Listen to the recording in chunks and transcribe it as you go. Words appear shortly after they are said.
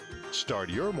Start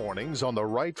your mornings on the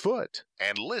right foot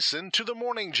and listen to the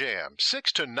Morning Jam,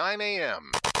 6 to 9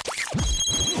 a.m.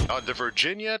 on the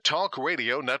Virginia Talk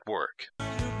Radio Network.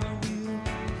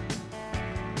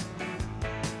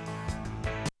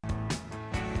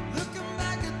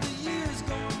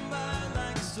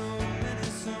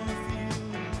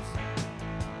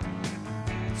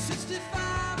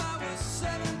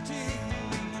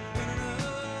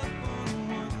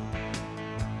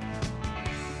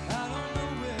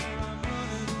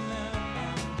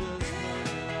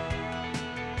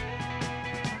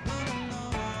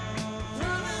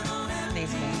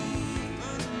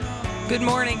 Good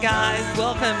morning, guys.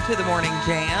 Welcome to the Morning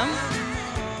Jam.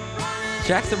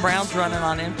 Jackson Brown's running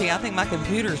on empty. I think my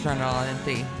computer's running on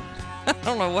empty. I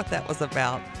don't know what that was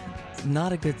about. It's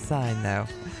not a good sign, though.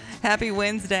 Happy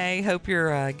Wednesday. Hope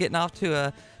you're getting off to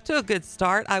a good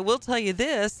start. I will tell you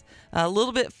this, a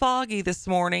little bit foggy this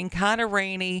morning, kind of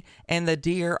rainy, and the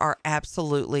deer are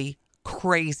absolutely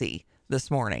crazy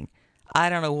this morning. I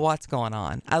don't know what's going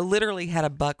on. I literally had a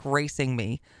buck racing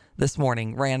me this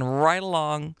morning, ran right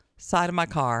along side of my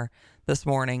car this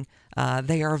morning.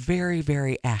 They are very,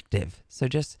 very active. So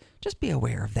just be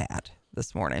aware of that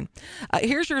this morning.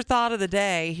 Here's your thought of the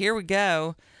day. Here we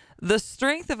go. The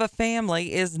strength of a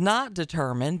family is not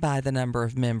determined by the number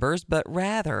of members, but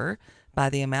rather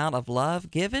by the amount of love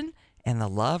given and the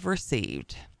love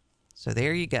received. So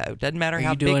there you go. Doesn't matter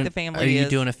how big the family is. Are you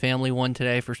doing a family one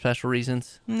today for special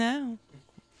reasons? No.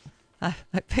 I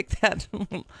picked that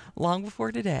long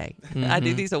before today. Mm-hmm. I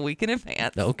do these a week in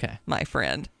advance. Okay. My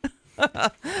friend.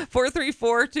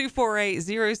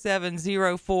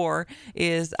 434-248-0704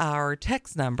 is our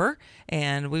text number,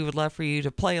 and we would love for you to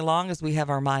play along as we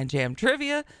have our Mind Jam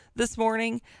trivia this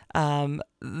morning.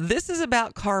 This is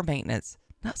about car maintenance.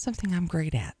 Not something I'm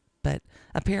great at, but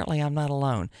apparently I'm not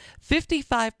alone.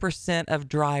 55% of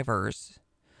drivers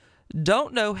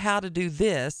don't know how to do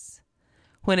this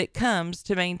when it comes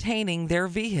to maintaining their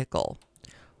vehicle.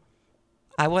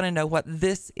 I want to know what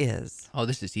this is. Oh,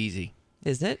 this is easy.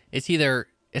 Is it?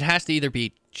 It has to either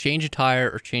be change a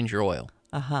tire or change your oil.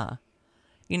 Uh-huh.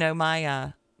 You know,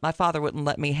 my father wouldn't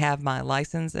let me have my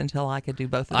license until I could do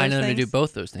both of those things. I know to do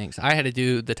both those things. I had to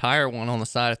do the tire one on the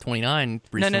side of 29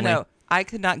 recently. No. I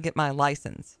could not get my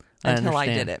license until I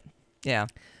did it. Yeah.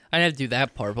 I had to do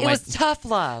that part. But it was tough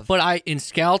love. But in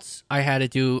Scouts, I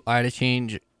had to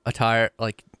change a tire.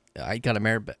 Like, I got a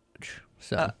merit badge.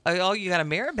 So. You got a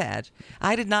merit badge?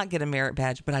 I did not get a merit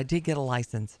badge, but I did get a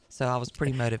license, so I was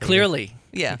pretty motivated. Clearly.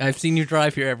 Yeah. I've seen you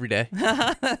drive here every day.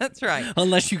 That's right.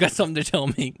 Unless you got something to tell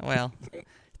me. Well,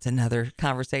 it's another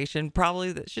conversation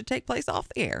probably that should take place off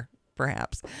the air,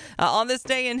 perhaps. On this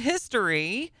day in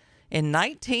history, in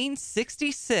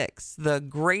 1966, the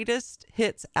Greatest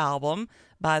Hits album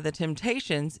by The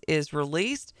Temptations is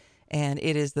released, and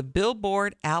it is the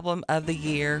Billboard Album of the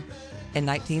Year in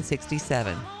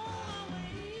 1967.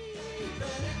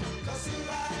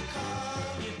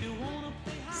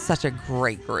 Such a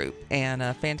great group and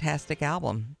a fantastic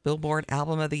album. Billboard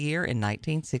Album of the Year in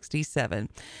 1967.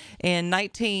 In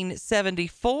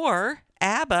 1974,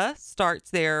 ABBA starts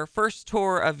their first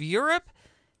tour of Europe.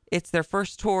 It's their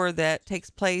first tour that takes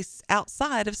place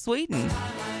outside of Sweden.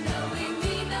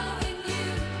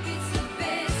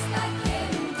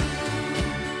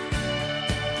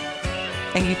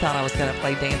 And you thought I was going to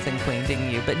play Dancing Queen,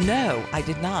 didn't you? But no, I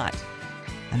did not.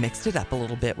 I mixed it up a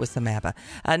little bit with some ABBA.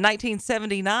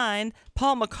 1979,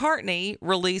 Paul McCartney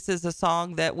releases a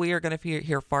song that we are going to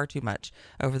hear far too much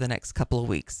over the next couple of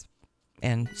weeks.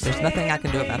 And there's nothing I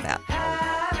can do about that.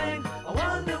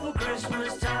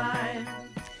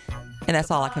 And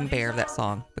that's all I can bear of that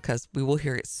song, because we will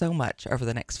hear it so much over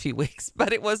the next few weeks.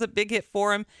 But it was a big hit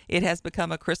for him. It has become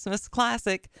a Christmas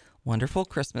classic. Wonderful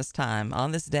Christmas Time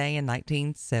on this day in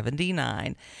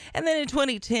 1979. And then in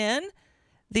 2010,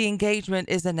 the engagement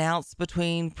is announced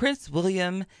between Prince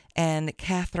William and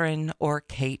Catherine or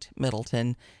Kate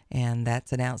Middleton, and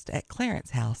that's announced at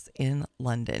Clarence House in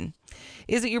London.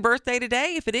 Is it your birthday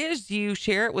today? If it is, you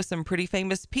share it with some pretty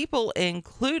famous people,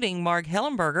 including Marg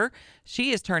Hellenberger.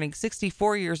 She is turning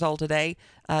 64 years old today.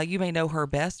 You may know her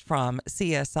best from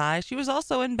CSI. She was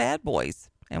also in Bad Boys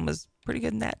and was pretty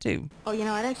good in that, too. Oh,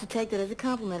 I'd actually take that as a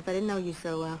compliment if I didn't know you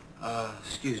so well.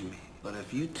 Excuse me. But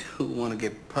if you two want to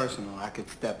get personal, I could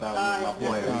step out with my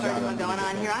boy. There's nothing going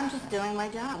on here. I'm just doing my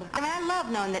job. I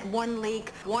love knowing that one leak,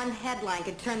 one headline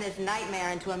could turn this nightmare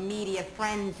into a media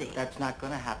frenzy. That's not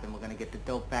going to happen. We're going to get the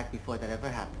dope back before that ever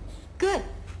happens. Good.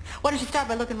 Why don't you start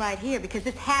by looking right here, because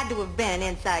this had to have been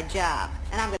an inside job,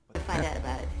 and I'm going to find out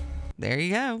about it. There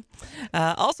you go.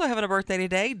 Also having a birthday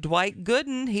today, Dwight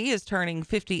Gooden. He is turning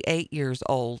 58 years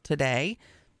old today.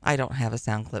 I don't have a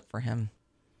sound clip for him.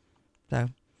 So,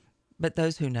 but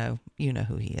those who know, you know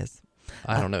who he is.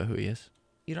 I don't know who he is.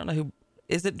 You don't know who?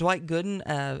 Is it Dwight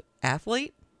Gooden,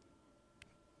 athlete?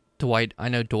 I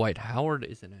know Dwight Howard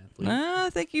is an athlete. I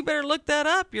think you better look that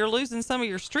up. You're losing some of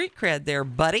your street cred there,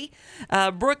 buddy.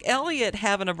 Brooke Elliott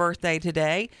having a birthday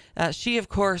today. She, of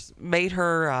course, made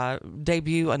her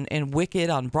debut in Wicked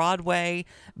on Broadway,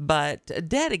 but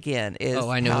Dead Again is.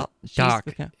 Oh, I know. Doc.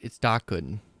 It's Doc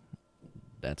Gooden.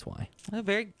 That's why.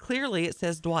 Very clearly, it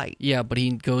says Dwight. Yeah, but he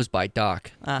goes by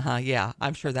Doc. Yeah,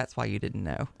 I'm sure that's why you didn't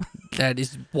know. That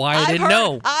is why I didn't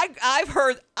know. I've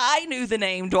heard. I knew the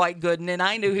name Dwight Gooden, and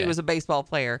I knew he Okay. was a baseball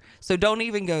player. So don't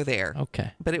even go there.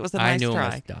 Okay. But it was a nice I knew try.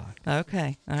 him as Doc.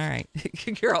 Okay. All right.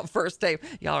 You're on first name.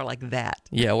 Y'all are like that.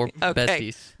 Yeah, we're Okay.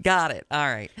 besties. Got it. All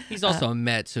right. He's also a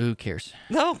Met, so who cares?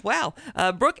 Oh, wow.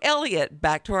 Brooke Elliott,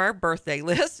 back to our birthday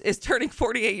list, is turning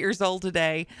 48 years old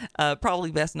today. Probably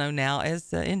best known now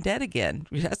as in Dead Again.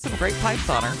 She has some great pipes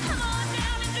on her.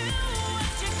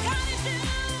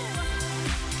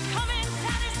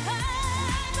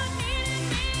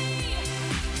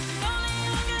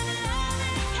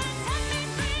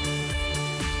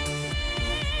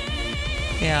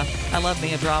 Yeah, I love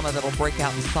me a drama that'll break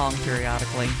out in song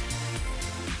periodically.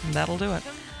 And that'll do it.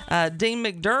 Dean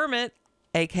McDermott,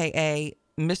 a.k.a.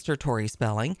 Mr. Tori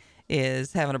Spelling,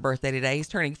 is having a birthday today. He's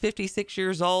turning 56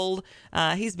 years old.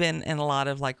 He's been in a lot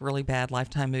of like really bad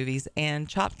Lifetime movies and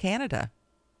Chopped Canada.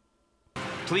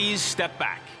 Please step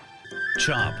back.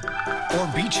 Chop or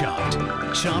be chopped.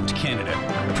 Chopped Canada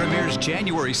premieres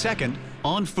January 2nd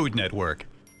on Food Network.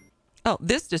 Oh,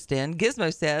 this just in.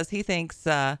 Gizmo says he thinks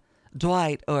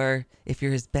Dwight, or if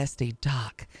you're his bestie,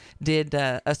 Doc, did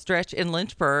a stretch in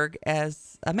Lynchburg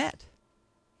as a Met.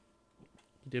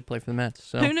 He did play for the Mets.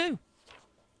 So Who knew?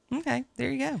 Okay,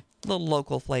 there you go. A little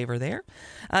local flavor there.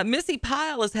 Missy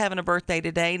Pyle is having a birthday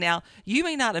today. Now, you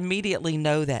may not immediately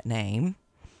know that name.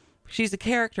 She's a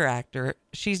character actor.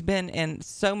 She's been in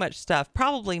so much stuff.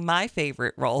 Probably my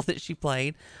favorite role that she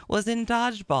played was in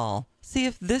Dodgeball. See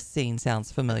if this scene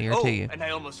sounds familiar to you. And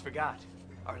I almost forgot.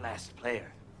 Our last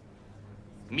player.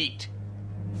 Meet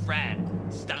Fran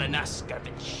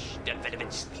Stalinaskevich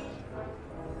Davidovitsky.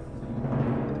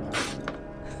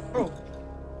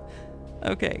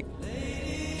 Okay.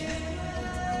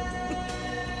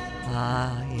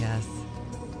 Yes.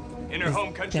 In her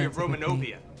home country of Dancing with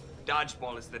Me. Romanovia,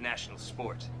 dodgeball is the national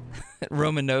sport.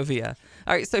 Romanovia.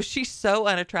 All right, so she's so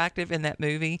unattractive in that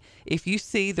movie. If you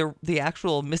see the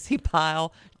actual Missy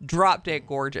Pyle, drop dead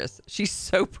gorgeous. She's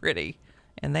so pretty,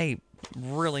 and they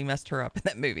really messed her up in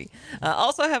that movie.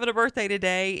 Also having a birthday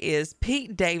today is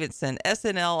Pete Davidson,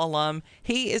 SNL alum.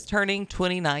 He is turning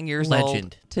 29 years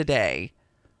old today.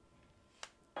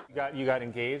 You got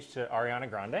engaged to Ariana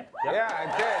Grande? Yeah, I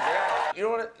did. Yeah. You know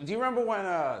what? Do you remember when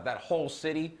that whole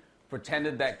city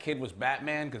pretended that kid was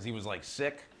Batman because he was like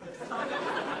sick?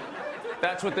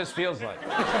 That's what this feels like.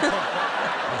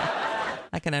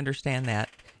 I can understand that.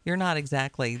 You're not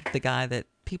exactly the guy that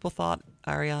people thought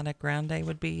Ariana Grande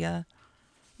would be,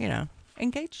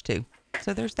 engaged to.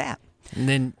 So there's that. And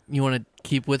then you want to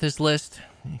keep with this list,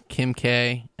 Kim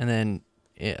K, and then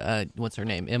what's her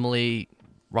name? Emily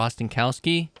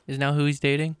Rostenkowski is now who he's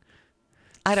dating.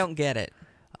 I don't get it.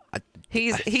 He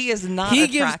is not. He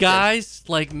attractive. gives guys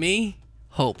like me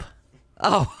hope.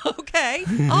 Oh, okay.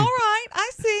 All right. I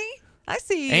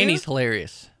see you. And he's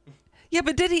hilarious. Yeah,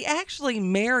 but did he actually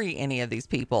marry any of these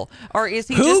people, or is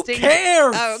he Who just?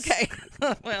 cares? Oh, okay.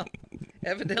 Well,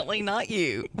 evidently not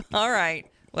you. All right.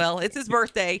 Well, it's his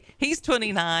birthday. He's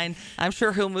 29. I'm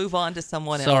sure he'll move on to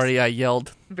someone else. Sorry, I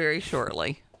yelled. Very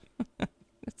shortly.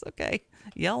 It's okay.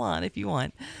 Yell on if you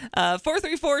want.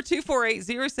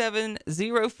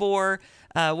 434-248-0704.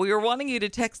 We were wanting you to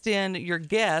text in your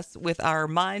guess with our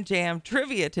Mind Jam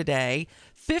trivia today.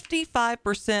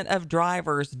 55% of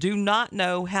drivers do not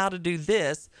know how to do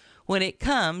this when it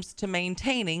comes to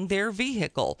maintaining their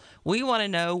vehicle. We want to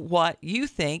know what you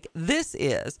think this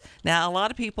is. Now, a lot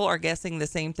of people are guessing the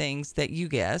same things that you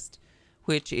guessed,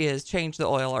 which is change the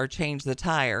oil or change the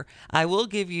tire. I will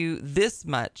give you this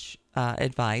much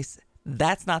advice.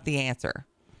 That's not the answer.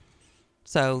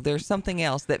 So there's something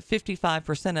else that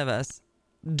 55% of us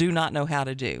do not know how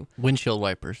to do. Windshield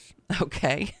wipers.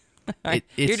 Okay. Are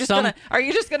you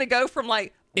just gonna go from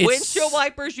like windshield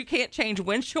wipers? You can't change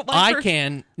windshield wipers. I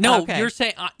can. No, Okay.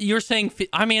 you're saying.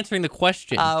 I'm answering the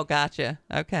question. Oh, gotcha.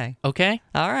 Okay. Okay.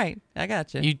 All right. I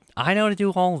gotcha. I know how to do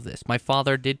all of this. My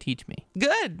father did teach me.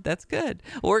 Good. That's good.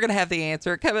 We're gonna have the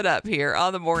answer coming up here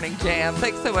on the Morning Jam.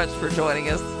 Thanks so much for joining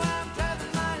us.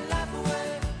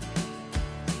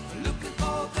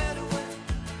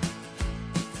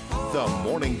 The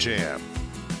Morning Jam.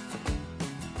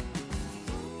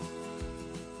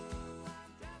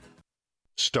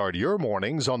 Start your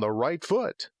mornings on the right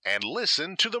foot and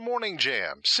listen to the Morning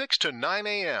Jam, 6 to 9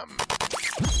 a.m.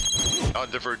 on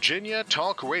the Virginia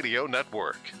Talk Radio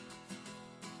Network.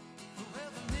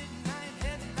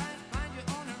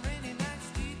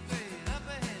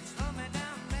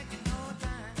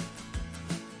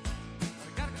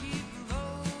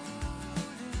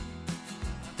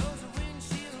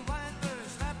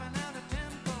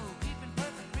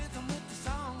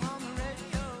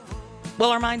 Well,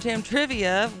 our Mind Jam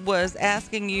Trivia was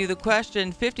asking you the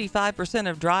question, 55%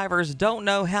 of drivers don't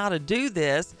know how to do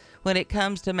this when it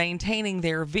comes to maintaining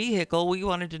their vehicle. We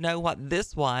wanted to know what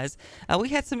this was. We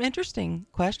had some interesting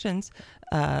questions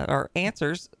or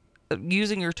answers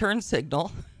using your turn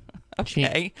signal.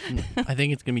 Okay. I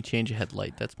think it's going to be change a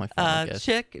headlight. That's my final guess.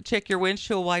 Check your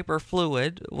windshield wiper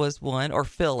fluid was one, or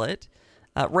fill it.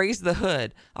 Raise the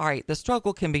hood. All right, the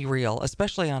struggle can be real,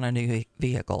 especially on a new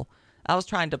vehicle. I was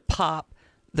trying to pop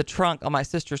the trunk on my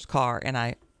sister's car, and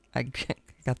I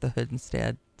got the hood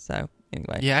instead. So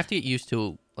anyway, yeah, I have to get used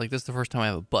to, like, this is the first time I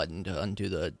have a button to undo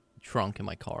the trunk in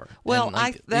my car. Well, and,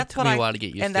 like, that's it took me a while to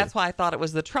get used to. That's why I thought it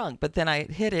was the trunk, but then I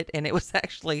hit it, and it was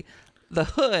actually the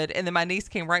hood, and then my niece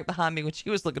came right behind me when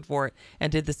she was looking for it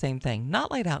and did the same thing.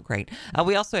 Not laid out great.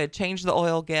 We also had changed the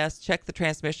oil gas, check the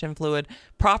transmission fluid,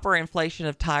 proper inflation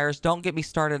of tires. Don't get me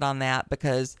started on that,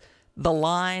 because the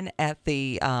line at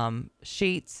the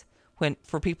sheets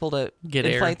for people to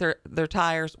inflate their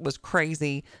tires was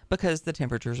crazy, because the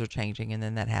temperatures are changing, and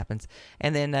then that happens.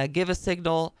 And then give a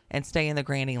signal and stay in the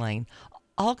granny lane.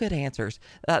 All good answers.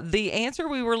 The answer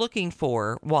we were looking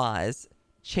for was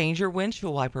change your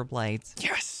windshield wiper blades.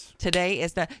 Yes. Today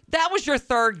is that was your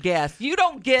third guess. You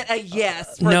don't get a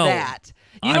yes for no, that.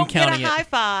 You I'm don't get a counting high it.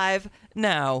 five.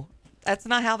 No, that's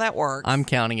not how that works. I'm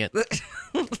counting it.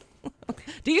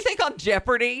 Do you think on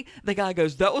Jeopardy, the guy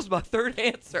goes, that was my third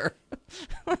answer?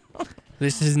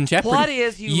 This isn't Jeopardy. What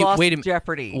is you lost wait a,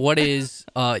 Jeopardy? What is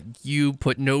you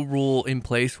put no rule in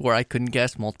place where I couldn't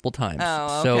guess multiple times.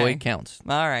 Oh, okay. So it counts.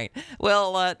 All right.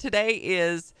 Well, today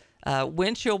is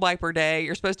windshield wiper day.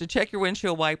 You're supposed to check your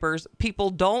windshield wipers. People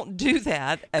don't do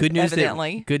that,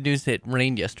 evidently. Good news that it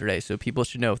rained yesterday, so people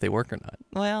should know if they work or not.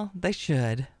 Well, they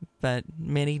should, but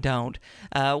many don't.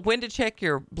 When to check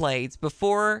your blades?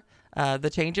 Before the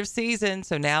change of season,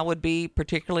 so now would be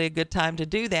particularly a good time to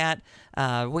do that.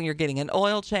 When you're getting an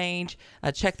oil change,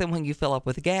 check them when you fill up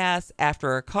with gas,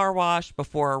 after a car wash,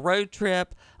 before a road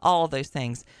trip, all of those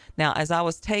things. Now, as I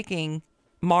was taking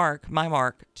my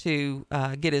Mark, to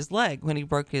get his leg when he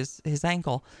broke his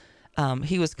ankle,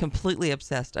 he was completely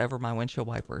obsessed over my windshield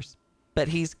wipers. But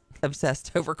he's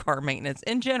obsessed over car maintenance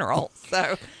in general,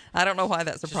 so I don't know why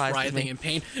that surprised me. Just writhing in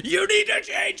pain. You need to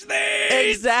change these!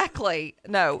 Exactly.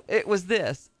 No, it was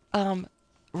this.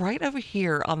 Right over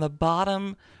here on the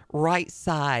bottom right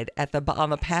side, on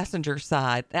the passenger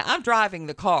side. Now, I'm driving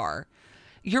the car.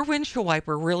 Your windshield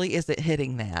wiper really isn't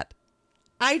hitting that.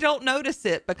 I don't notice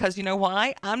it, because you know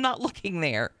why? I'm not looking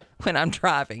there when I'm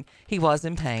driving. He was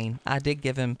in pain. I did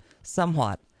give him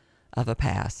somewhat of a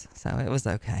pass, so it was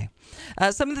okay.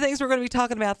 Some of the things we're going to be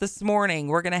talking about this morning,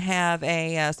 we're going to have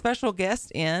a special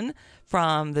guest in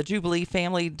from the Jubilee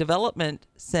Family Development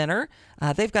Center.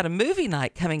 They've got a movie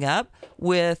night coming up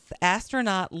with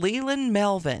astronaut Leland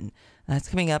Melvin. That's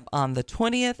coming up on the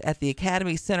 20th at the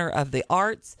Academy Center of the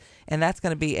Arts, and that's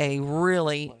going to be a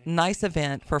really nice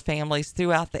event for families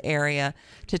throughout the area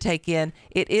to take in.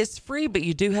 It is free, but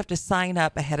you do have to sign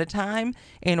up ahead of time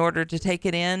in order to take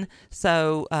it in,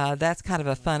 so that's kind of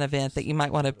a fun event that you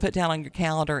might want to put down on your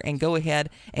calendar and go ahead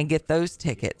and get those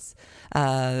tickets.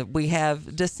 We have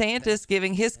DeSantis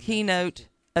giving his keynote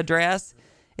address.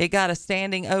 It got a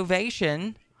standing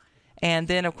ovation. And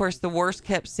then, of course, the worst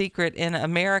kept secret in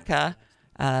America,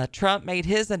 Trump made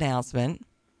his announcement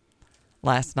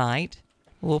last night.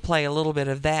 We'll play a little bit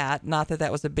of that. Not that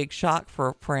that was a big shock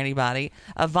for anybody.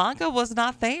 Ivanka was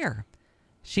not there.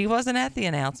 She wasn't at the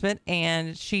announcement,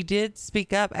 and she did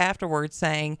speak up afterwards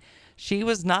saying she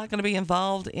was not going to be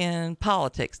involved in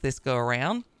politics this go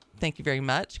around. Thank you very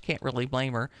much. Can't really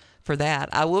blame her for that.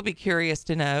 I will be curious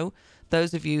to know,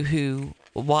 those of you who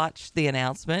watched the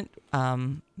announcement,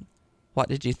 what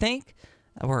did you think?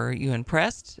 Were you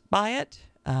impressed by it?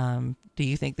 Do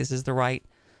you think this is the right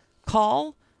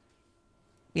call?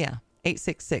 Yeah,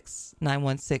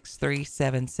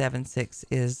 866-916-3776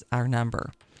 is our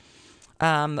number.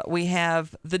 We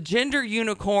have the gender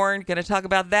unicorn. Going to talk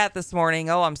about that this morning.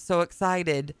 Oh, I'm so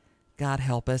excited. God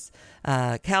help us.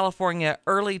 California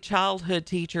early childhood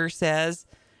teacher says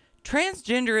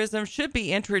transgenderism should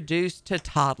be introduced to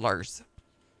toddlers.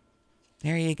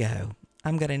 There you go.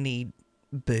 I'm going to need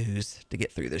booze to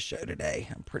get through this show today,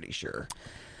 I'm pretty sure.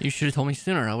 You should have told me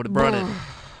sooner. I would have brought it.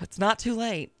 It's not too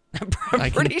late. I'm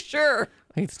pretty sure.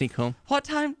 I can sneak home. What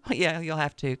time? Yeah, you'll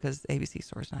have to because ABC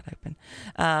store's not open.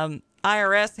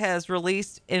 IRS has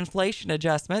released inflation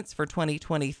adjustments for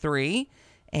 2023,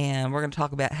 and we're going to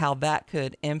talk about how that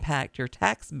could impact your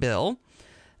tax bill.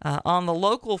 On the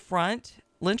local front,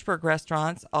 Lynchburg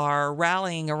restaurants are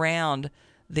rallying around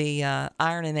the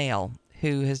Iron and Ale,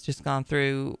 who has just gone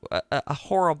through a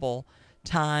horrible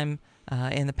time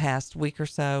in the past week or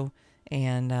so.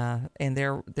 And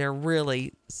they're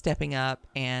really stepping up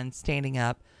and standing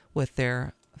up with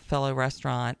their fellow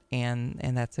restaurant, and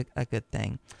that's a good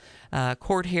thing.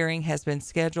 Court hearing has been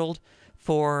scheduled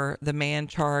for the man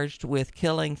charged with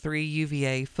killing 3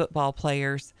 UVA football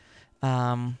players.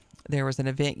 There was an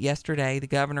event yesterday. The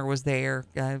governor was there,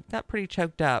 got pretty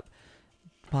choked up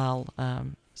while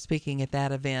speaking at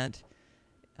that event.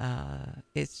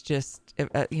 It's just,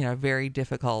 a very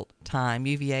difficult time.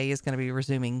 UVA is going to be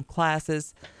resuming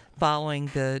classes following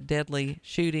the deadly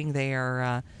shooting. They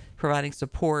are providing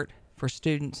support for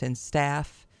students and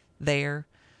staff there.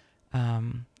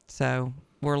 So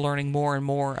we're learning more and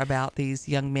more about these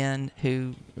young men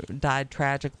who died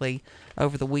tragically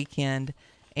over the weekend.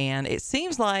 And it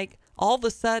seems like all of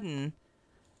a sudden,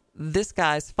 this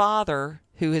guy's father,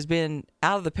 who has been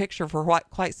out of the picture for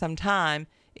quite some time,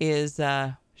 is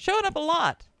showing up a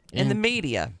lot in the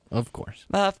media. Of course.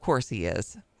 Of course he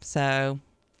is. So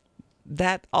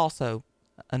that also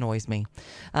annoys me.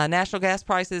 Natural gas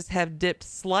prices have dipped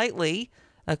slightly,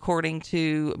 according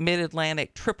to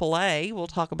Mid-Atlantic AAA. We'll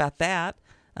talk about that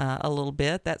a little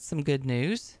bit. That's some good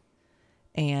news.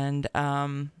 And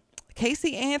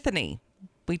Casey Anthony,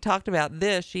 we talked about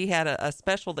this. She had a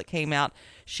special that came out.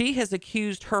 She has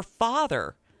accused her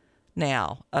father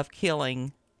now of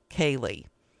killing Kaylee.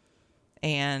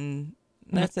 And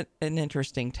that's an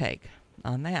interesting take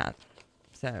on that.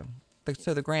 So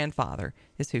the grandfather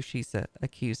is who she's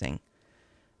accusing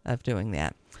of doing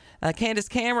that. Candace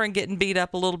Cameron getting beat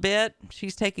up a little bit.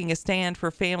 She's taking a stand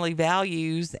for family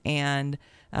values, and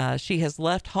she has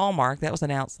left Hallmark. That was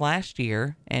announced last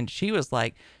year, and she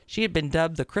had been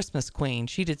dubbed the Christmas Queen.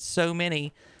 She did so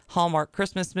many Hallmark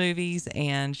Christmas movies,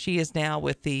 and she is now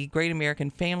with the Great American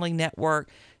Family Network.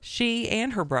 She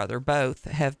and her brother both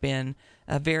have been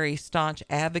very staunch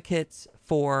advocates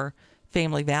for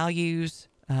family values,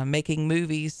 making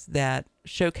movies that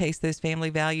showcase those family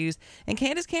values. And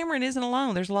Candace Cameron isn't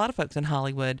alone. There's a lot of folks in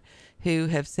Hollywood who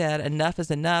have said enough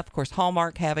is enough. Of course,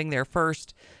 Hallmark having their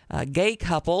first gay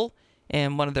couple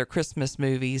in one of their Christmas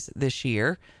movies this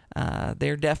year.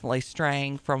 They're definitely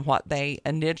straying from what they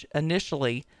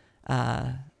initially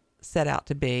set out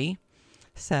to be.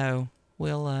 So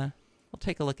we'll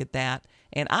take a look at that.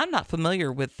 And I'm not familiar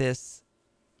with this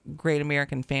Great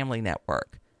American Family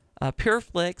Network. Pure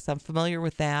Flix, I'm familiar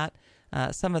with that,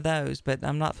 some of those, but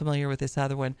I'm not familiar with this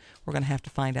other one. We're going to have to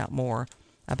find out more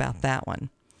about that one.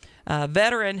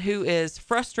 Veteran who is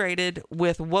frustrated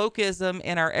with wokeism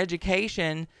in our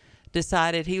education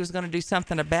decided he was going to do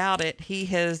something about it. He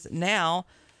has now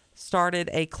started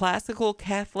a classical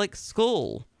Catholic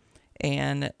school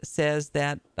and says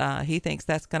that he thinks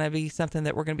that's going to be something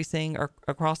that we're going to be seeing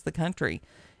across the country.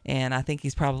 And I think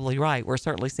he's probably right. We're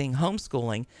certainly seeing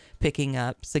homeschooling picking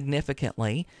up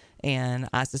significantly, and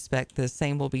I suspect the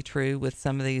same will be true with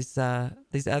some of these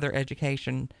other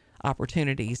education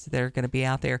opportunities that are going to be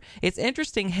out there. It's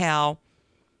interesting how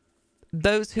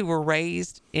those who were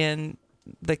raised in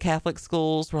the Catholic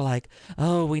schools were like,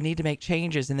 oh, we need to make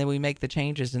changes, and then we make the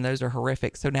changes, and those are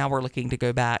horrific. So now we're looking to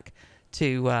go back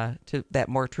to that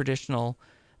more traditional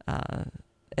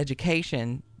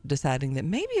education, deciding that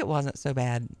maybe it wasn't so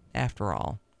bad after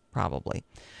all, probably.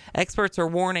 Experts are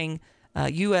warning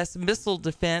U.S. missile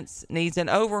defense needs an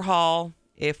overhaul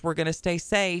if we're going to stay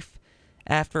safe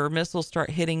after missiles start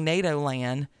hitting NATO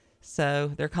land.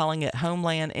 So they're calling it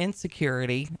homeland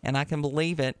insecurity, and I can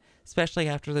believe it, especially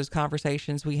after those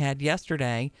conversations we had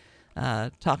yesterday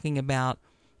talking about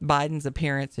Biden's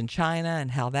appearance in China and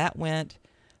how that went.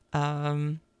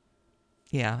 And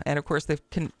of course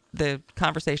the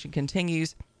conversation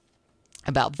continues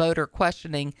about voter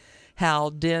questioning how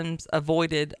Dems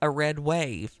avoided a red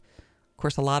wave. Of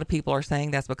course, a lot of people are saying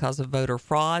that's because of voter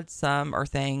fraud. Some are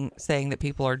saying that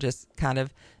people are just kind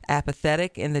of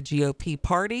apathetic in the GOP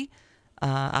party.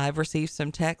 I've received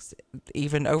some texts,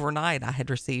 even overnight I had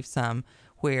received some,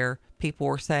 where people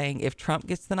were saying if Trump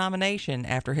gets the nomination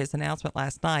after his announcement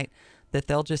last night, that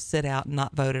they'll just sit out and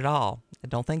not vote at all. I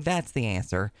don't think that's the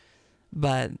answer,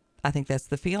 but I think that's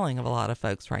the feeling of a lot of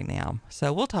folks right now.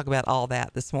 So we'll talk about all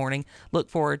that this morning. Look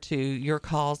forward to your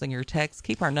calls and your texts.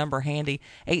 Keep our number handy,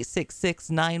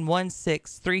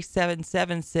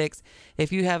 866-916-3776.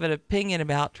 If you have an opinion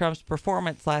about Trump's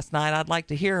performance last night, I'd like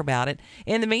to hear about it.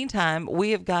 In the meantime, we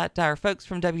have got our folks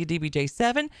from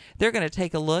WDBJ7. They're going to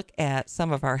take a look at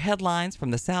some of our headlines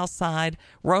from the South Side,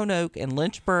 Roanoke, and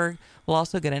Lynchburg. We'll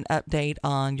also get an update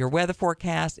on your weather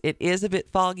forecast. It is a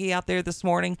bit foggy out there this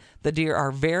morning. The deer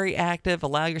are very active.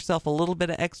 Allow yourself a little bit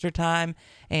of extra time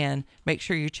and make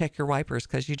sure you check your wipers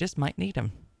because you just might need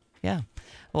them. Yeah,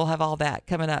 we'll have all that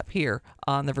coming up here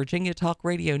on the Virginia Talk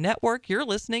Radio Network. You're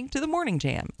listening to The Morning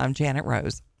Jam. I'm Janet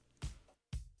Rose.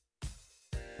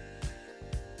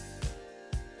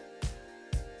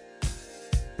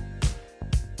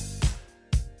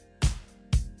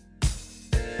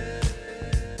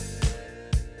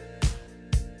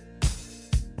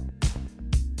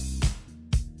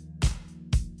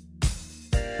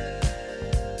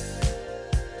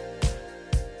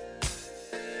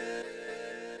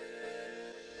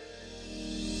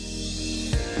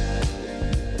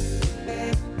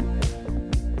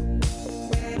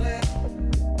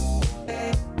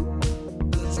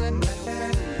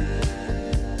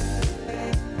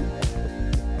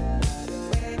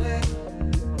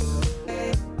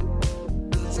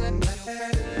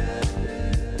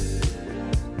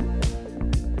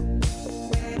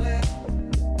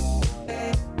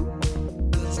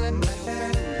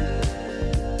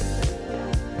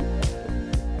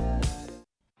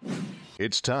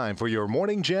 It's time for your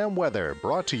Morning Jam weather,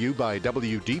 brought to you by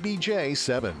WDBJ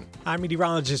 7. I'm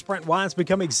meteorologist Brent Watts.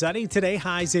 Becoming sunny today,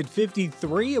 highs at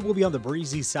 53. It will be on the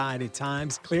breezy side at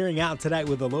times, clearing out tonight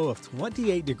with a low of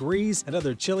 28 degrees.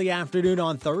 Another chilly afternoon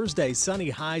on Thursday,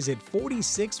 sunny highs at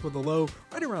 46 with a low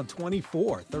right around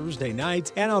 24 Thursday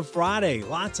night. And on Friday,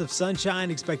 lots of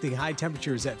sunshine, expecting high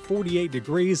temperatures at 48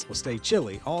 degrees. Will stay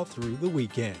chilly all through the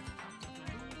weekend.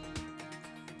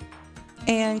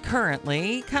 And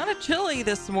currently, kind of chilly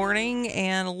this morning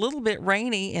and a little bit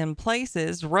rainy in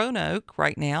places. Roanoke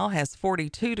right now has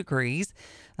 42 degrees.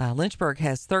 Lynchburg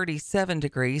has 37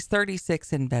 degrees,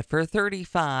 36 in Bedford,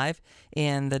 35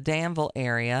 in the Danville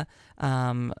area.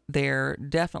 There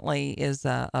definitely is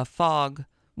a fog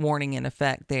warning in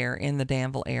effect there in the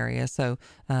Danville area, so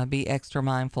be extra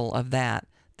mindful of that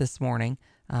this morning,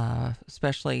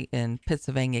 especially in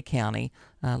Pittsylvania County.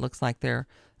 Looks like they're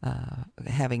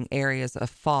having areas of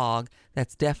fog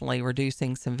that's definitely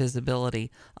reducing some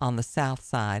visibility on the south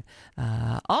side.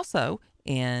 Also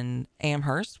in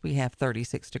Amherst, we have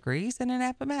 36 degrees, and in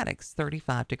Appomattox,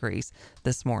 35 degrees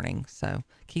this morning. So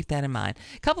keep that in mind.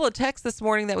 A couple of texts this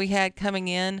morning that we had coming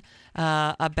in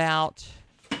about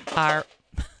our...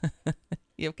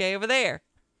 You okay over there?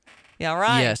 You all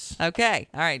right? Yes. Okay.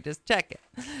 All right. Just check it.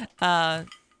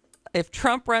 If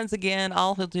Trump runs again,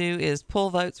 all he'll do is pull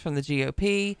votes from the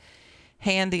GOP,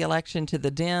 hand the election to the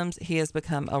Dems. He has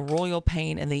become a royal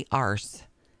pain in the arse,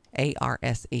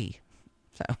 A-R-S-E.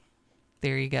 So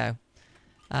there you go.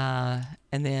 And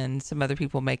then some other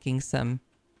people making some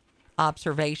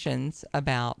observations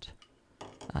about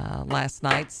last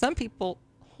night. Some people,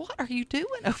 what are you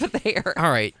doing over there?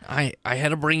 All right, I had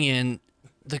to bring in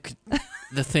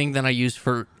the thing that I use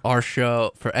for our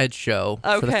show, for Ed's show,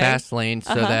 for the Fast Lane,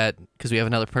 so that, because we have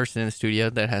another person in the studio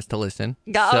that has to listen.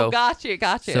 Got you.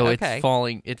 So okay. it's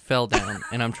falling, it fell down,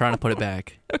 and I'm trying to put it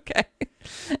back. Okay.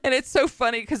 And it's so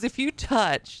funny because if you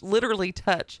literally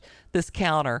touch this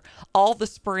counter, all the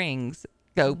springs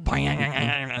go all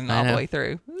the way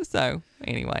through. So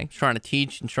anyway. Trying to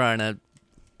teach and trying to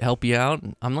help you out.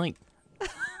 And I'm like,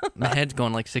 my head's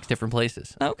going like 6 different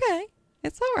places. Okay.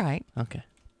 It's all right. Okay.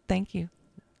 Thank you.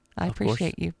 I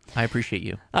appreciate you. I appreciate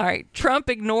you. All right. Trump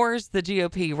ignores the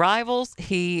GOP rivals.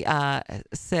 He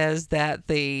says that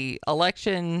the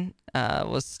election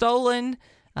was stolen.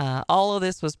 All of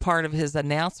this was part of his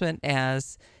announcement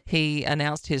as he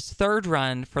announced his third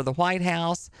run for the White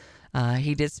House.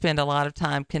 He did spend a lot of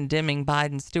time condemning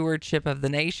Biden's stewardship of the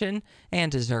nation,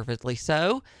 and deservedly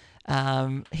so.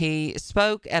 He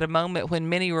spoke at a moment when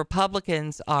many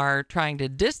Republicans are trying to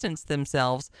distance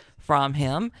themselves from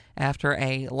him after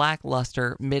a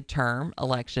lackluster midterm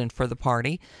election for the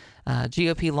party.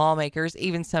 GOP lawmakers,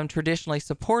 even some traditionally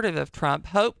supportive of Trump,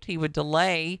 hoped he would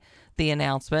delay the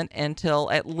announcement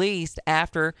until at least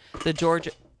after the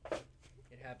Georgia...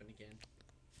 It happened again.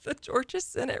 The Georgia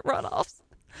Senate runoffs.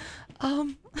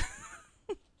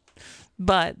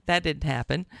 But that didn't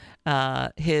happen.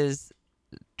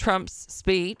 Trump's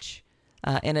speech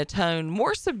in a tone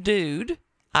more subdued,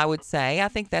 I would say. I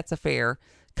think that's a fair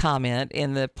comment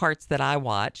in the parts that I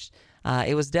watched.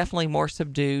 It was definitely more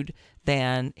subdued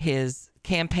than his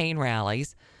campaign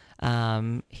rallies.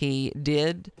 He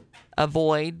did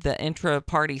avoid the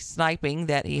intra-party sniping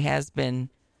that he has been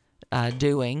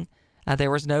doing.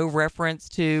 There was no reference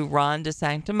to Ron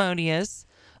DeSanctimonious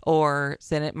or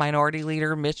Senate Minority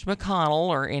Leader Mitch McConnell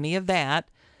or any of that,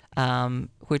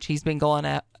 which he's been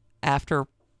going after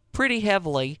pretty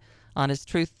heavily on his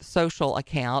Truth Social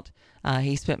account.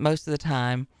 He spent most of the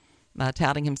time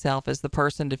touting himself as the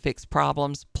person to fix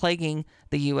problems plaguing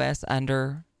the U.S.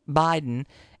 under Biden,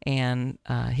 and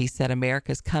he said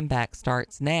America's comeback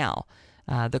starts now.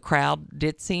 The crowd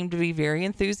did seem to be very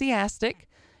enthusiastic.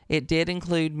 It did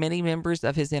include many members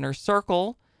of his inner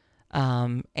circle,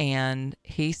 and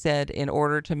he said, in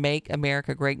order to make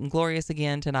America great and glorious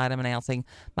again, tonight I'm announcing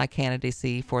my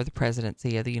candidacy for the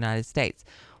presidency of the United States,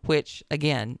 which,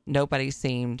 again, nobody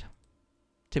seemed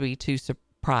to be too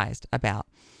surprised about.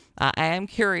 I am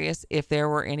curious if there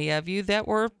were any of you that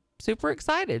were super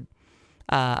excited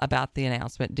about the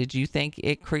announcement. Did you think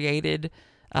it created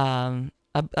a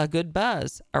good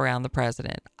buzz around the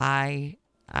president? I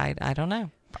don't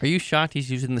know. Are you shocked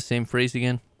he's using the same phrase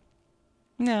again?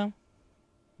 No.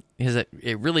 Because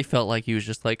it really felt like he was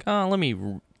just like, oh, let's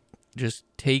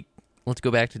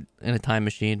go back to in a time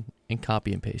machine and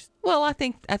copy and paste. Well, I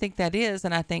think that is,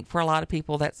 and I think for a lot of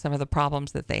people that's some of the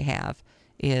problems that they have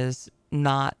is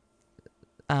not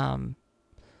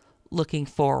looking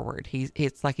forward.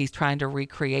 It's like he's trying to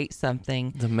recreate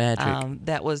something. The magic.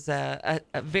 That was a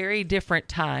very different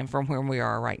time from where we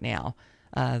are right now.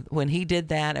 When he did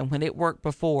that and when it worked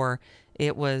before,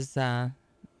 it was, that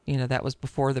was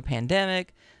before the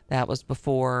pandemic. That was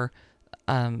before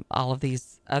all of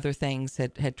these other things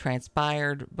had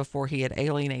transpired, before he had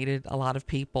alienated a lot of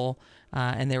people.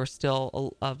 And there was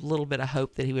still a little bit of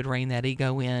hope that he would rein that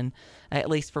ego in, at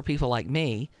least for people like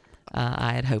me.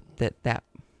 I had hoped that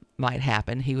might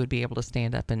happen. He would be able to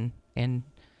stand up and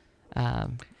that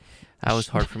was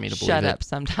hard for me to believe. Shut up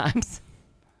sometimes.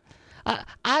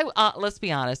 Let's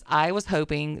be honest. I was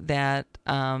hoping that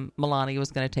Melania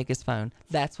was going to take his phone.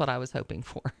 That's what I was hoping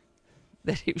for.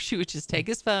 That she would just take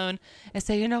his phone and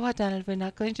say, you know what, Donald, we're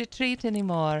not going to treat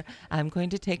anymore. I'm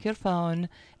going to take your phone,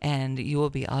 and you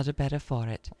will be all the better for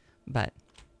it. But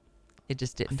it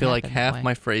just didn't. I feel like happen half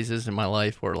my phrases in my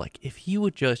life were like, if he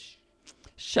would just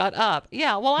shut up.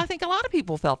 Yeah, well, I think a lot of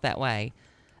people felt that way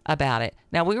about it.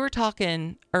 Now, we were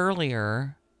talking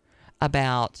earlier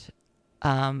about,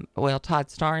 Todd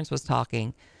Starnes was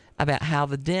talking about how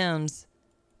the Dems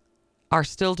are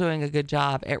still doing a good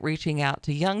job at reaching out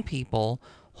to young people,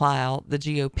 while the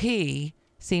GOP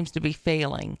seems to be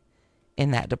failing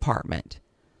in that department.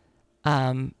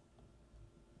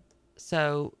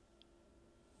 So,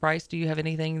 Bryce, do you have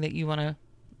anything that you want to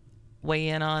weigh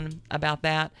in on about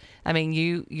that? I mean,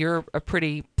 you're a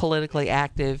pretty politically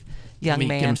active young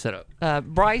man. Get him set up.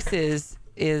 Bryce is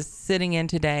sitting in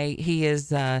today. He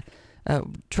is.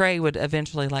 Trey would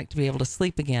eventually like to be able to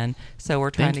sleep again, so we're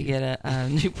trying to get a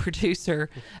new producer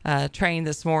trained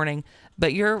this morning.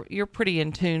 But you're pretty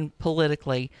in tune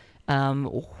politically.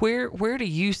 Where do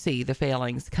you see the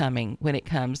failings coming when it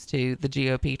comes to the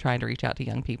GOP trying to reach out to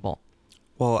young people?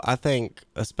 Well, I think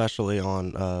especially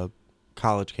on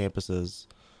college campuses,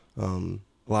 a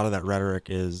lot of that rhetoric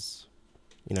is,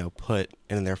 put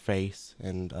in their face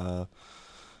and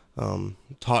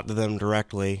taught to them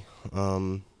directly.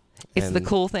 It's the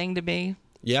cool thing to be.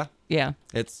 Yeah. Yeah.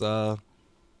 It's a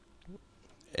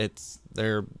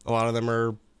lot of them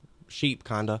are sheep,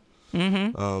 kinda.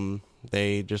 Mm-hmm.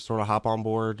 They just sort of hop on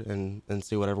board and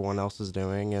see what everyone else is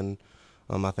doing, and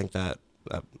I think that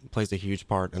plays a huge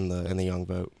part in the young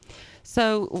vote.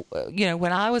 So,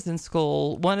 when I was in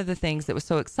school, one of the things that was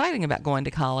so exciting about going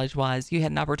to college was you had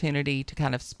an opportunity to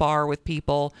kind of spar with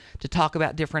people, to talk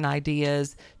about different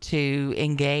ideas, to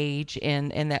engage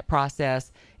in that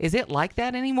process. Is it like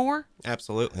that anymore?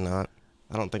 Absolutely not.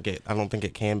 I don't think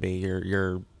it can be.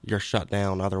 You're shut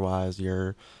down otherwise.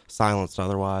 You're silenced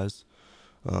otherwise.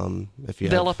 If you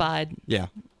vilified. Yeah.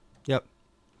 Yep.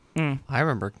 I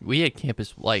remember we had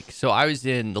campus, so I was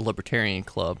in the Libertarian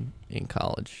Club in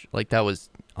college. That was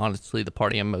honestly the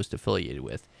party I'm most affiliated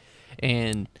with.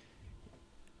 And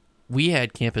we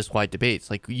had campus-wide debates.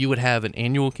 You would have an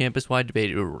annual campus-wide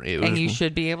debate. And you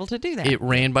should be able to do that. It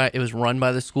was run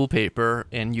by the school paper,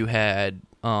 and you had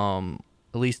at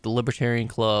least the Libertarian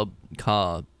Club,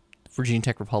 Virginia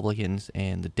Tech Republicans,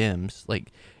 and the Dems,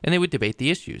 and they would debate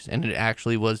the issues, and it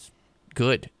actually was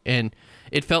good. And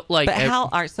it felt like. But all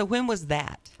right, so when was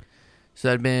that? So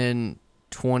that had been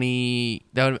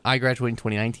I graduated in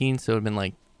 2019, so it had been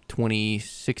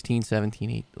 2016,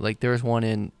 17, like there was one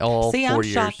in all 4 years. I'm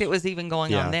shocked it was even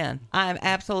going on then. I'm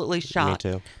absolutely shocked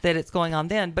that it's going on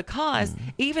then because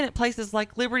even at places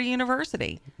like Liberty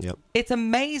University, it's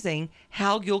amazing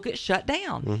how you'll get shut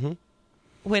down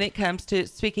when it comes to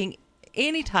speaking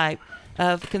any type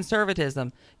of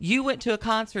conservatism. You went to a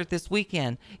concert this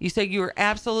weekend. You say you were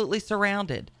absolutely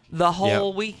surrounded the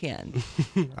whole weekend.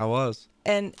 I was.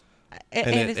 And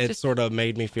it just sort of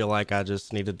made me feel like I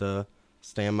just needed to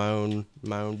stay in my own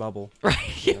bubble.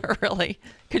 Right, yeah, really.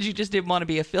 Because you just didn't want to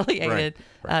be affiliated.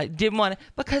 Right. Didn't want to,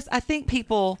 because I think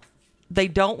people, they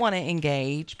don't want to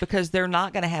engage because they're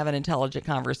not going to have an intelligent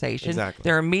conversation. Exactly.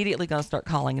 They're immediately going to start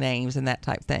calling names and that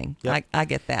type thing. Yep. I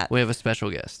get that. We have a special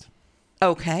guest.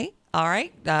 Okay. All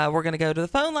right. We're going to go to the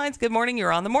phone lines. Good morning.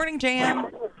 You're on the Morning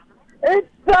Jam. It's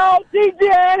Salty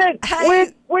Janet.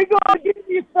 Hey. We're going to give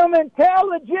you some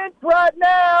intelligence right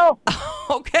now.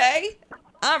 Okay.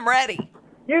 I'm ready.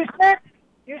 You said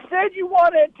you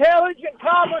want an intelligent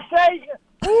conversation.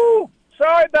 Ooh,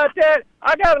 sorry about that.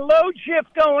 I got a load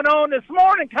shift going on this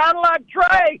morning, kind of like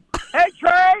Trey. Hey,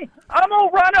 Trey, I'm going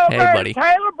to run over Hey, buddy. to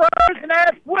Taylor Brothers and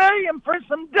ask William for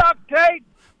some duct tape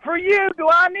for you. Do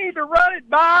I need to run it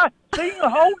by so you can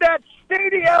hold that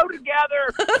studio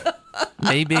together?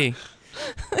 Maybe.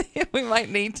 We might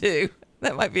need to.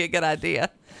 That might be a good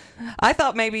idea. I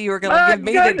thought maybe you were going to give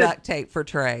me the duct tape for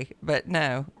Trey, but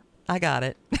no, I got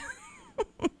it.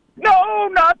 No,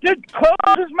 not to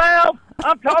close his mouth.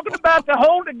 I'm talking about to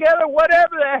hold together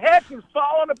whatever the heck is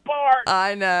falling apart.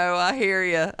 I know. I hear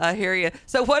you.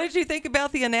 So what did you think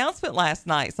about the announcement last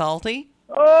night, Salty?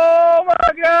 Oh, my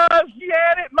gosh,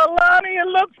 Janet, Melania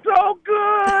looks so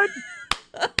good.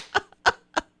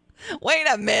 Wait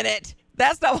a minute.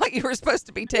 That's not what you were supposed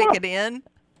to be taking in.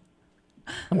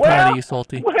 I'm proud of you,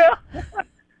 Salty. Well,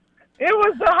 it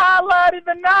was the highlight of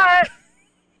the night.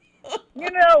 You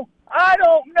know, I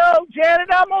don't know, Janet.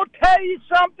 I'm going to tell you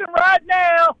something right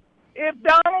now. If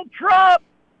Donald Trump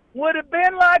would have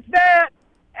been like that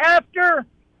after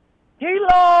he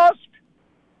lost,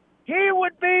 he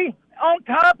would be on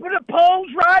top of the polls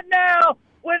right now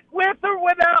with or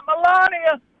without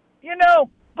Melania, you know.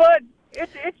 But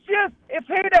it's just, if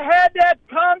he'd have had that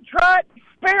contrite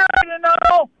spirit and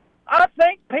all, I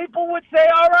think people would say,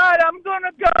 all right, I'm going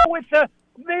to go with the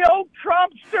old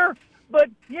Trumpster. But,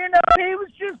 you know, he was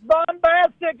just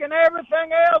bombastic and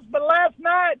everything else. But last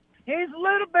night, he's a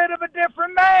little bit of a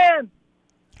different man.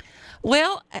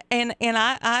 Well, and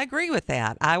I agree with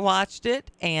that. I watched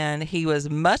it, and he was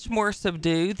much more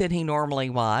subdued than he normally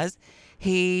was.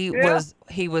 He was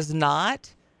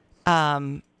not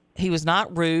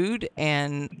rude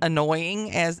and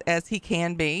annoying as he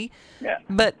can be. Yeah.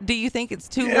 But do you think it's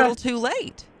too little too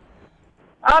late?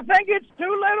 I think it's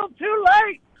too little too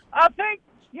late. I think,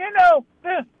 you know,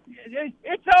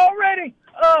 it's already,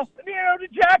 you know, the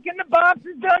Jack in the Box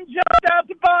has done jumped out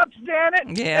the box,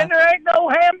 Janet. Yeah. And there ain't no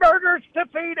hamburgers to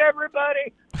feed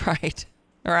everybody.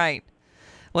 Right.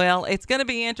 Well, it's going to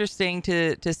be interesting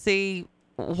to see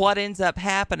what ends up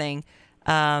happening.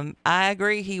 I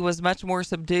agree he was much more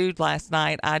subdued last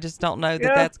night. I just don't know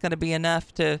that that's going to be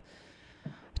enough to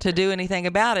do anything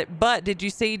about it. But did you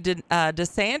see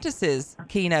DeSantis's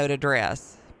keynote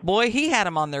address? Boy, he had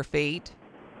them on their feet.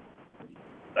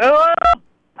 Well,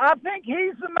 I think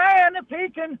he's the man if he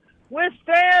can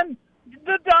withstand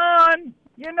the Don.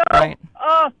 You know, right.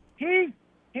 He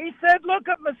said, look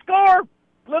at my scorecard,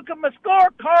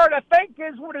 I think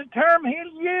is what the term he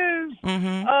used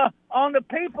on the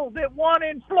people that won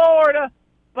in Florida.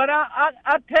 But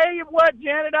I tell you what,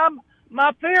 Janet,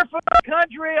 my fear for the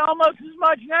country almost as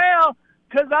much now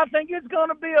because I think it's going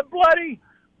to be a bloody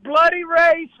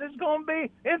race. It's going to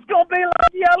be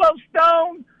like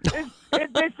Yellowstone. They say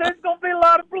it's going to be a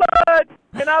lot of blood,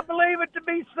 and I believe it to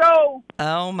be so.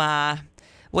 Oh my!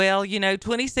 Well, you know,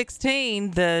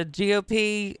 2016, the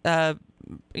GOP,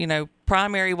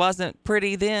 primary wasn't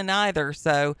pretty then either.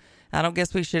 So I don't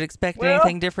guess we should expect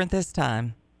anything different this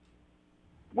time.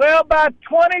 Well, by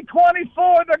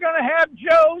 2024, they're going to have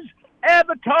Joe's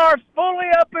avatar fully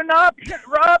up and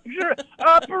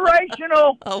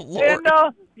operational. Oh, Lord. And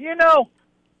you know,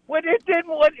 when it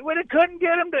couldn't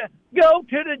get him to go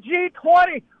to the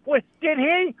G20, was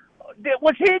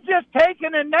he just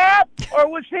taking a nap, or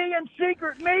was he in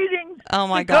secret meetings? Oh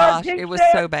my Because gosh, it was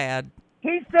so bad.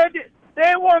 He said that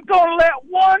they weren't going to let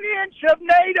 1 inch of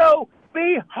NATO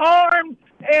be harmed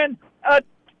and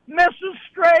missiles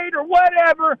strayed or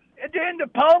whatever into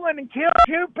Poland and kill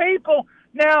 2 people.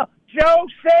 Now, Joe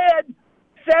said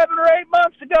 7 or 8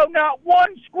 months ago, not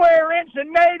 1 square inch of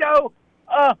NATO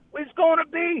is going to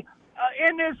be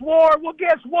in this war. Well,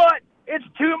 guess what? It's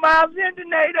 2 miles into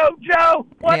NATO, Joe.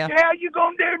 What Yeah. the hell you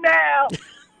gonna do now?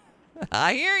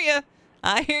 I hear you.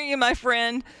 I hear you, my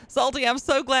friend. Salty, I'm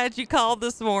so glad you called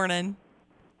this morning.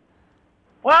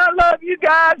 Well, I love you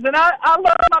guys, and I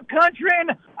love my country,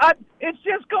 and it's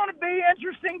just going to be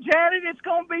interesting, Janet. It's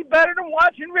going to be better than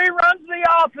watching reruns of The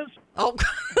Office. Oh,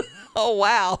 oh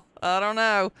wow. I don't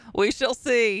know. We shall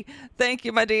see. Thank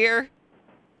you, my dear.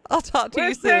 I'll talk to you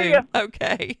We'll see soon. ya.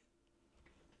 Okay.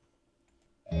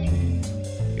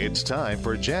 It's time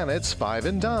for Janet's 5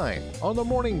 and Dine on the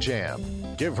Morning Jam.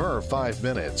 Give her 5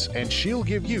 minutes, and she'll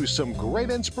give you some great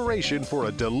inspiration for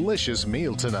a delicious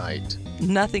meal tonight.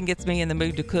 Nothing gets me in the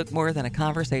mood to cook more than a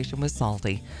conversation with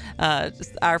Salty.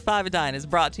 Our 5 and Dine is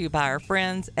brought to you by our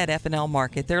friends at F&L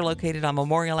Market. They're located on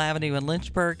Memorial Avenue in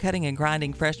Lynchburg, cutting and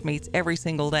grinding fresh meats every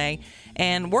single day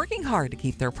and working hard to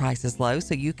keep their prices low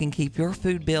so you can keep your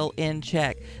food bill in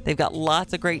check. They've got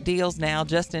lots of great deals now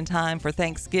just in time for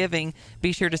Thanksgiving.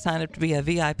 Be sure to sign up to be a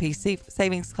VIP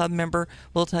Savings Club member.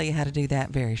 We'll tell you how to do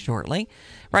that very shortly.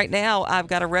 Right now, I've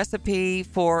got a recipe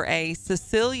for a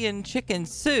Sicilian chicken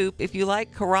soup. If you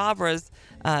like Carabra's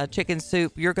chicken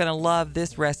soup, you're going to love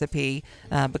this recipe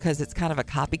because it's kind of a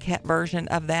copycat version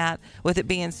of that. With it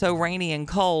being so rainy and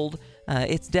cold,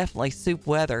 it's definitely soup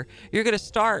weather. You're going to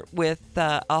start with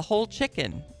a whole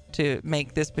chicken to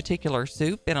make this particular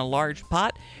soup in a large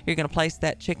pot. You're going to place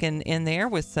that chicken in there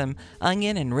with some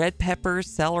onion and red peppers,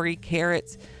 celery,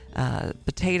 carrots,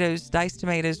 potatoes, diced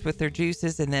tomatoes with their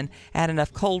juices, and then add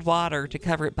enough cold water to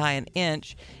cover it by an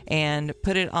inch and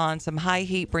put it on some high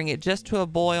heat. Bring it just to a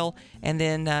boil and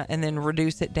then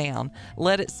reduce it down.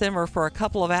 Let it simmer for a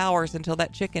couple of hours until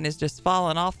that chicken is just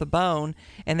falling off the bone,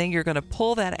 and then you're going to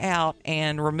pull that out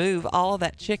and remove all of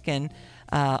that chicken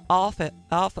off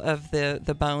of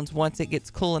the bones once it gets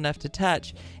cool enough to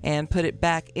touch, and put it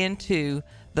back into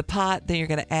the pot. Then you're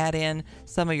going to add in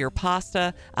some of your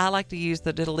pasta. I like to use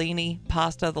the ditalini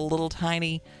pasta, the little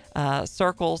tiny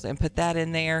circles, and put that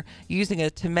in there. Using a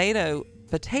tomato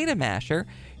potato masher,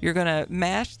 you're going to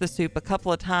mash the soup a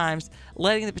couple of times,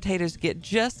 letting the potatoes get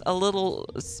just a little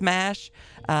smash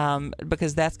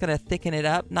because that's going to thicken it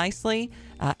up nicely.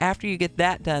 After you get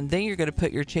that done, then you're going to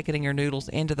put your chicken and your noodles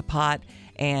into the pot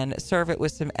and serve it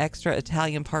with some extra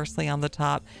Italian parsley on the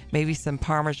top, maybe some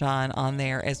Parmesan on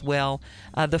there as well.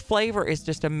 The flavor is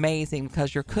just amazing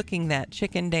because you're cooking that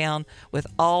chicken down with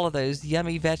all of those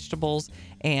yummy vegetables,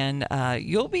 and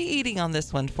you'll be eating on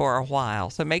this one for a while.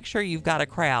 So make sure you've got a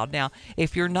crowd. Now,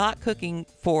 if you're not cooking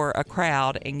for a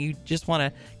crowd and you just want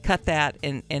to cut that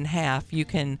in half, you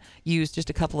can use just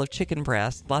a couple of chicken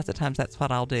breasts. Lots of times that's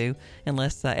what I'll do,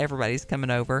 unless everybody's coming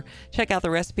over. Check out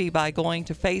the recipe by going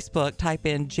to Facebook. Type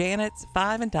in Janet's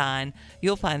 5 and Dine.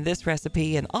 You'll find this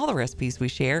recipe and all the recipes we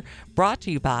share, brought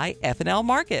to you by F&L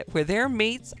Market, where their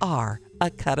meats are a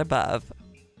cut above.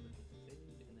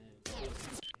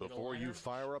 Before you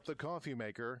fire up the coffee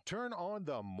maker, turn on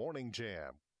the Morning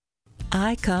Jam.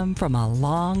 I come from a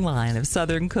long line of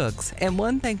Southern cooks, and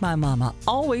one thing my mama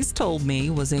always told me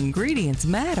was ingredients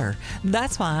matter.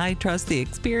 That's why I trust the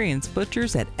experienced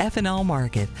butchers at F&L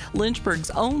Market, Lynchburg's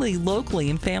only locally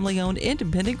and family-owned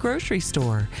independent grocery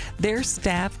store. Their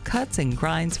staff cuts and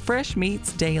grinds fresh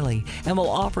meats daily and will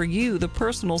offer you the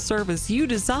personal service you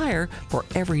desire for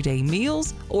everyday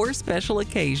meals or special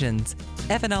occasions.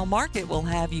 F&L Market will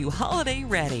have you holiday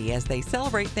ready as they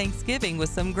celebrate Thanksgiving with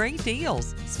some great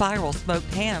deals. Spiral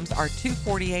smoked hams are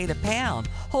 $2.48 a pound.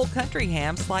 Whole country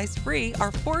hams sliced free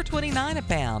are $4.29 a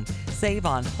pound. Save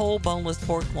on whole boneless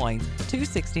pork loins,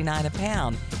 $2.69 a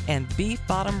pound. And beef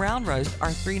bottom round roast are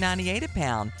 $3.98 a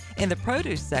pound. In the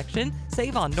produce section,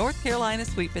 save on North Carolina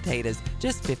sweet potatoes,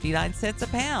 just 59 cents a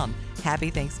pound. Happy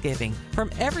Thanksgiving from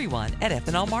everyone at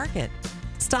F&L Market.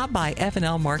 Stop by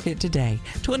F&L Market today,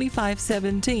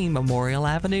 2517 Memorial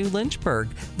Avenue, Lynchburg.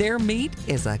 Their meat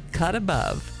is a cut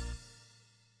above.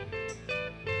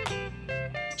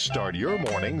 Start your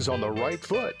mornings on the right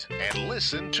foot and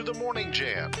listen to the Morning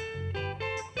Jam.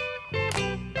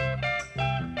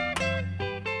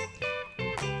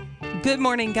 Good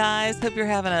morning, guys. Hope you're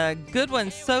having a good one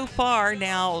so far.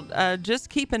 Now, just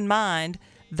keep in mind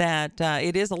that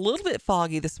it is a little bit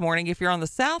foggy this morning. If you're on the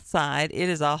south side, it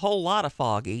is a whole lot of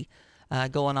foggy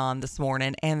going on this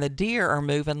morning, and the deer are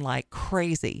moving like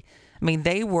crazy. I mean,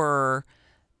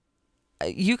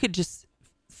 you could just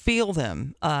feel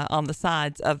them on the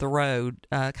sides of the road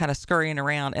kind of scurrying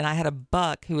around, and I had a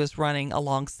buck who was running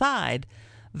alongside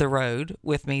the road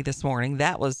with me this morning.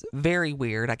 That was very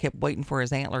weird. I kept waiting for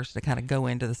his antlers to kind of go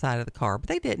into the side of the car, but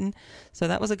they didn't. So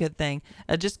that was a good thing.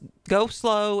 Just go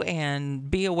slow and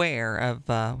be aware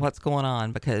of what's going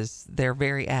on because they're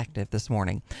very active this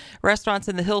morning. Restaurants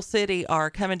in the Hill City are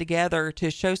coming together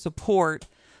to show support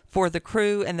for the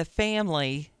crew and the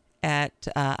family at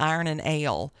Iron and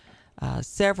Ale.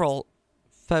 Several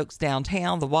folks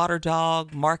downtown, the Water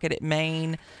Dog, Market at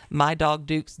Maine, My Dog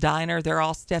Duke's Diner, they're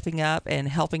all stepping up and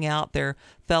helping out their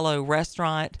fellow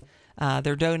restaurant.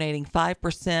 They're donating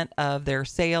 5% of their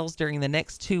sales during the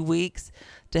next 2 weeks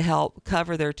to help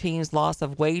cover their team's loss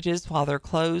of wages while they're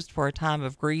closed for a time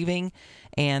of grieving.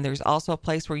 And there's also a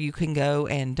place where you can go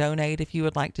and donate if you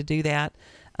would like to do that.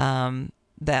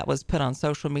 That was put on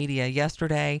social media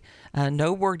yesterday.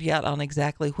 No word yet on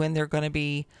exactly when they're going to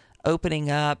be opening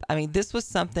up. I mean, this was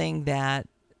something that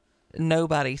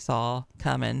nobody saw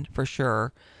coming for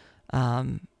sure.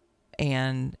 And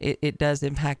it does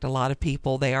impact a lot of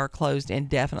people. They are closed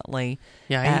indefinitely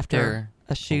after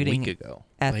a shooting week ago.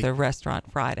 At the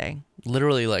restaurant Friday.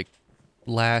 Literally like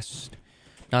a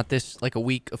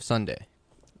week of Sunday.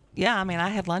 Yeah, I mean, I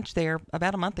had lunch there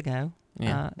about a month ago.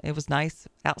 Yeah. It was nice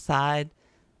outside.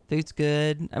 Food's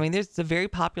good. I mean, there's a very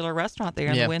popular restaurant there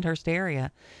in the Windhurst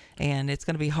area, and it's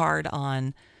going to be hard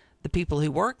on the people who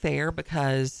work there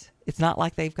because it's not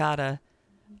like they've got a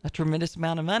tremendous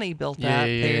amount of money built up.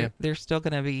 They're still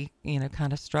going to be,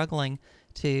 kind of struggling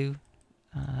to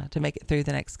make it through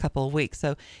the next couple of weeks.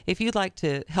 So if you'd like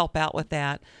to help out with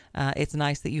that, it's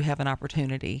nice that you have an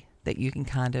opportunity that you can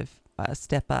kind of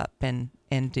step up and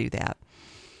do that.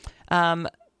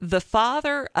 The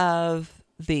father of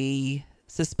the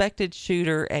suspected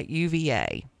shooter at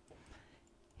UVA,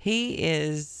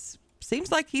 seems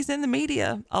like he's in the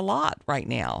media a lot right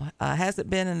now. Hasn't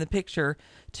been in the picture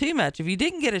too much. If you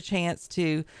didn't get a chance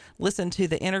to listen to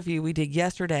the interview we did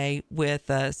yesterday with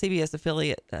CBS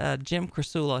affiliate Jim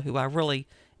Krasula, who I really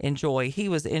enjoy, he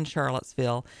was in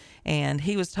Charlottesville, and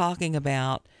he was talking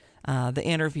about the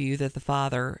interview that the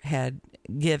father had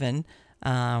given.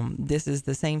 This is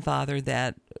the same father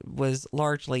that was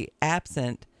largely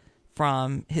absent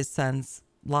from his son's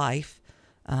life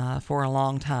for a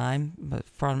long time, but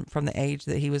from the age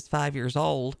that he was 5 years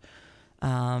old.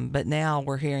 But now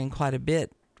we're hearing quite a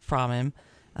bit from him.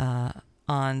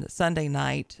 On Sunday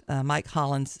night, Mike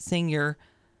Hollins Sr.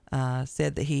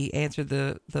 Said that he answered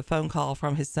the phone call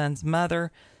from his son's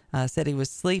mother, said he was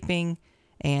sleeping,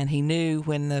 and he knew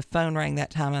when the phone rang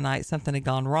that time of night something had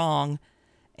gone wrong.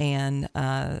 And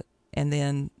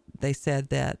then they said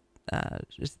that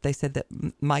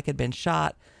Mike had been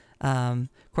shot. Of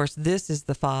course, this is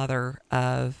the father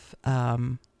of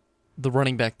the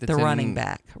running back. Running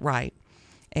back, right?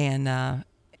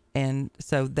 And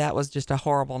so that was just a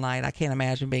horrible night. I can't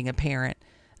imagine being a parent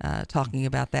talking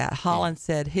about that. Holland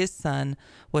said his son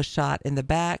was shot in the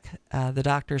back. The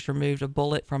doctors removed a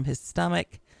bullet from his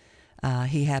stomach.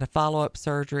 He had a follow-up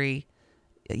surgery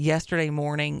yesterday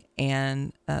morning,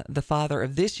 and the father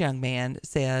of this young man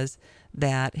says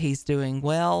that he's doing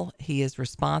well, he is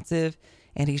responsive,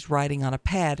 and he's writing on a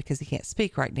pad because he can't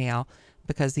speak right now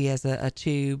because he has a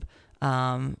tube.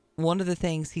 One of the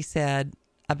things he said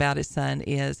about his son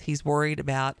is he's worried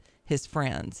about his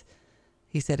friends.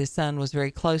 He said his son was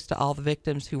very close to all the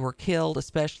victims who were killed,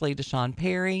 especially Deshaun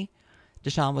Perry.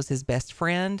 Deshaun was his best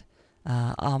friend,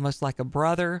 almost like a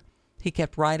brother. He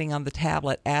kept writing on the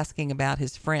tablet asking about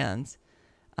his friends,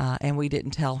 and we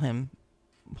didn't tell him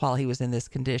while he was in this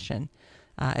condition.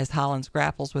 As Hollins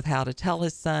grapples with how to tell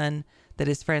his son that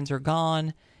his friends are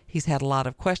gone, he's had a lot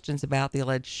of questions about the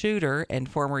alleged shooter and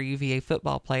former UVA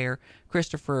football player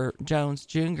Christopher Jones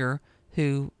Jr.,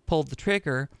 who pulled the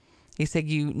trigger. He said,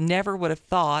 "You never would have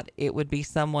thought it would be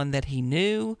someone that he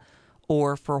knew,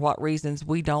 or for what reasons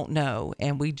we don't know,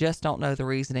 and we just don't know the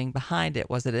reasoning behind it.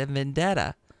 Was it a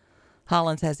vendetta?"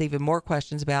 Hollins has even more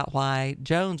questions about why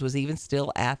Jones was even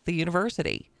still at the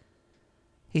university.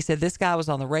 He said this guy was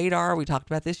on the radar. We talked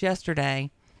about this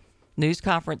yesterday. News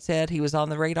conference said he was on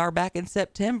the radar back in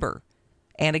September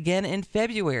and again in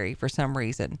February for some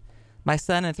reason. My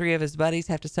son and 3 of his buddies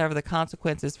have to suffer the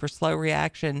consequences for slow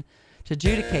reaction to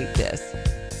adjudicate this.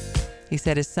 He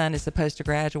said his son is supposed to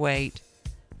graduate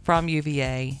from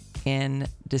UVA in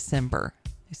December.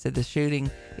 He said the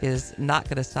shooting is not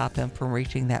going to stop him from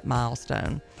reaching that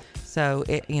milestone. So,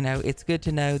 it's good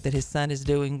to know that his son is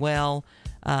doing well,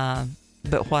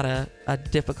 but what a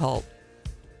difficult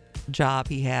job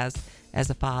he has as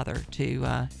a father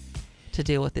to to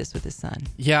deal with this with his son.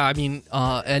 Yeah, I mean,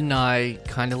 Ed and I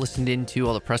kind of listened into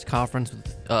all the press conference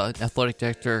with athletic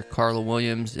director Carla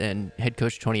Williams and head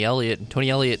coach Tony Elliott. And Tony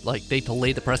Elliott, like, they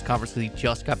delayed the press conference because he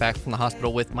just got back from the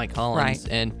hospital with Mike Hollins.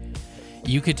 Right. And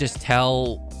you could just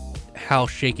tell how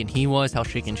shaken he was, how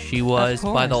shaken she was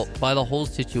by the whole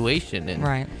situation. And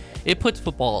right. It puts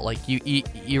football, like,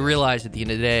 you realize at the end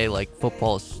of the day, like,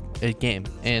 football is a game,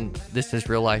 and this is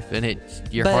real life, and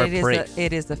your heart breaks.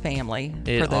 It is a family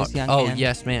for those young men. men. Oh,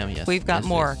 yes, ma'am, yes. We've got yes,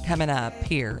 more coming up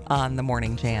here on The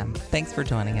Morning Jam. Thanks for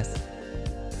joining us.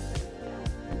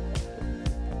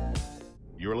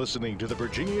 You're listening to the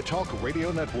Virginia Talk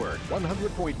Radio Network,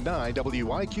 100.9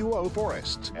 WIQO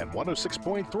Forest and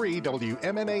 106.3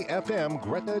 WMNA FM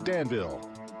Gretna Danville.